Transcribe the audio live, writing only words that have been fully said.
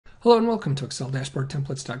Hello and welcome to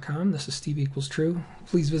Excel-Templates.com. This is Steve Equals True.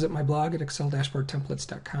 Please visit my blog at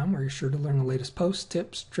Excel-Templates.com where you're sure to learn the latest posts,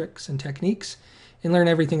 tips, tricks, and techniques and learn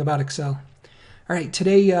everything about Excel. All right,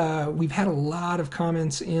 today we've had a lot of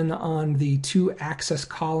comments in on the two access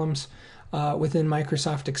columns within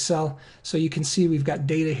Microsoft Excel. So you can see we've got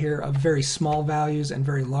data here of very small values and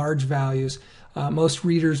very large values. Most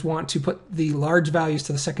readers want to put the large values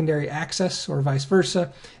to the secondary access or vice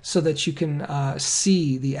versa so that you can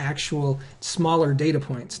see the actual smaller data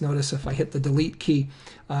points. Notice if I hit the delete key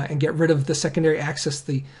and get rid of the secondary access,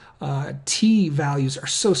 the T values are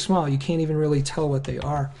so small you can't even really tell what they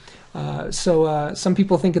are. So some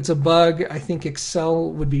people think it's a bug. I think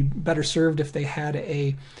Excel would be better served if they had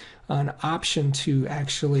an option to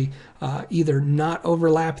actually either not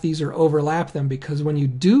overlap these or overlap them, because when you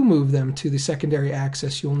do move them to the secondary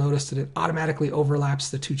axis, you'll notice that it automatically overlaps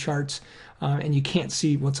the two charts and you can't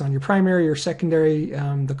see what's on your primary or secondary.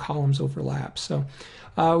 The columns overlap. So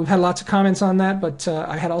we've had lots of comments on that, but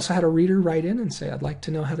I had also had a reader write in and say, I'd like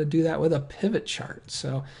to know how to do that with a pivot chart.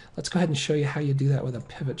 So let's go ahead and show you how you do that with a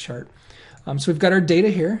pivot chart. So we've got our data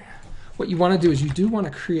here. What you want to do is you do want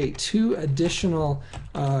to create two additional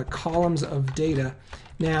columns of data.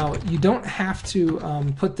 Now, you don't have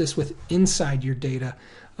to put this inside your data.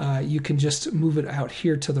 You can just move it out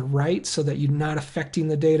here to the right so that you're not affecting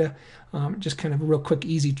the data. Just kind of a real quick,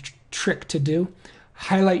 easy trick to do.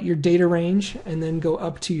 Highlight your data range and then go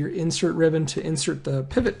up to your insert ribbon to insert the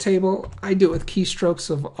pivot table. I do it with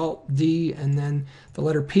keystrokes of Alt-D and then the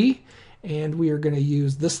letter P. And we are going to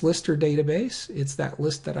use this list or database. It's that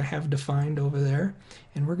list that I have defined over there.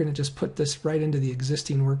 And we're going to just put this right into the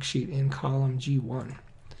existing worksheet in column G1.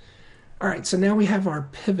 All right, so now we have our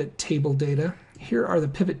pivot table data. Here are the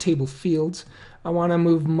pivot table fields. I want to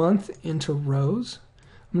move month into rows.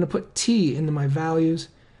 I'm going to put T into my values.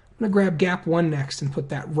 I'm going to grab gap 1 next and put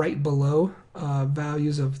that right below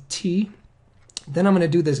values of T. Then I'm going to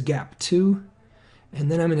do this gap 2,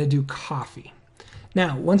 and then I'm going to do coffee.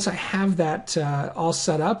 Now, once I have that all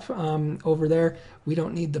set up over there, we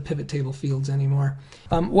don't need the pivot table fields anymore.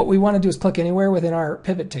 What we want to do is click anywhere within our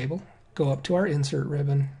pivot table, go up to our insert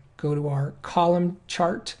ribbon, go to our column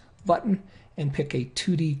chart button, and pick a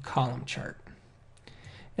 2D column chart.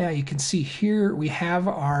 Now you can see here we have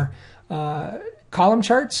our column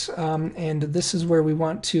charts, and this is where we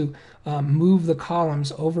want to move the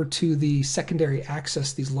columns over to the secondary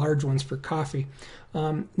axis, these large ones for coffee.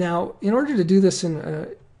 Now, in order to do this in a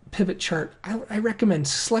pivot chart, I recommend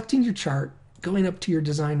selecting your chart, going up to your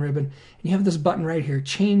design ribbon, and you have this button right here,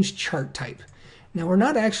 change chart type. Now, we're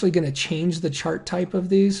not actually going to change the chart type of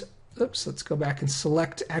these. Oops, let's go back and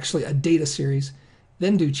select actually a data series,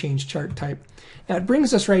 then do change chart type. Now it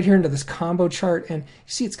brings us right here into this combo chart, and you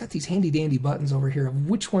see it's got these handy dandy buttons over here of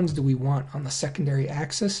which ones do we want on the secondary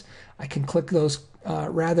axis. I can click those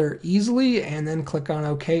rather easily and then click on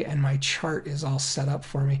OK, and my chart is all set up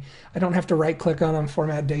for me. I don't have to right click on them,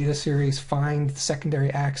 format data series, find the secondary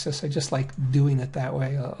axis. I just like doing it that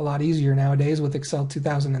way. A lot easier nowadays with Excel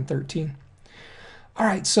 2013. All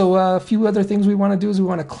right, so a few other things we want to do is we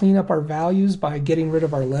want to clean up our values by getting rid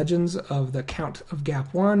of our legends of the count of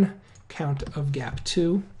gap 1, count of gap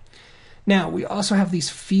 2. Now, we also have these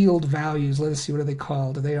field values. Let us see, what are they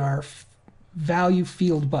called? They are value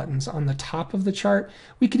field buttons on the top of the chart.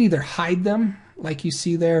 We could either hide them, like you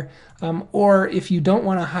see there, or if you don't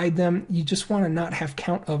want to hide them, you just want to not have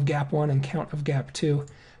count of gap 1 and count of gap 2.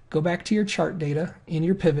 Go back to your chart data in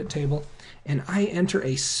your pivot table, and I enter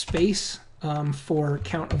a space for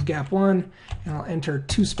count of gap 1, and I'll enter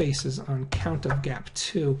 2 spaces on count of gap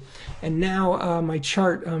 2. And now my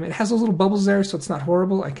chart, it has those little bubbles there, so it's not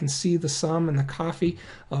horrible. I can see the sum and the coffee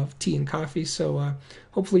of tea and coffee, so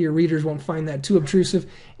hopefully your readers won't find that too obtrusive.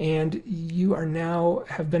 And you are now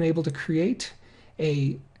have been able to create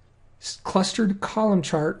a clustered column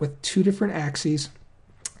chart with 2 different axes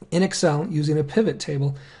in Excel using a pivot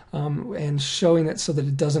table and showing it so that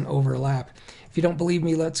it doesn't overlap. If you don't believe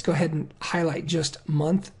me, let's go ahead and highlight just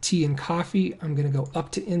month, tea, and coffee. I'm going to go up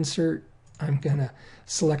to insert. I'm going to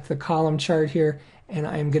select the column chart here, and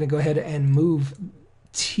I'm going to go ahead and move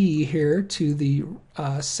tea here to the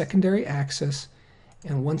secondary axis.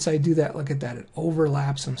 And once I do that, look at that, it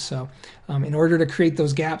overlaps them. So in order to create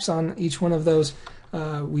those gaps on each one of those,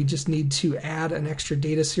 we just need to add an extra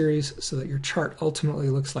data series so that your chart ultimately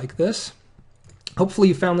looks like this. Hopefully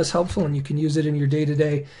you found this helpful and you can use it in your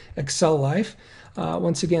day-to-day Excel life.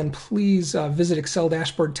 Once again, please visit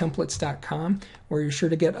Excel-Templates.com where you're sure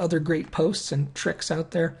to get other great posts and tricks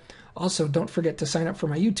out there. Also, don't forget to sign up for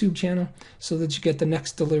my YouTube channel so that you get the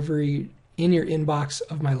next delivery in your inbox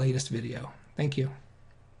of my latest video. Thank you.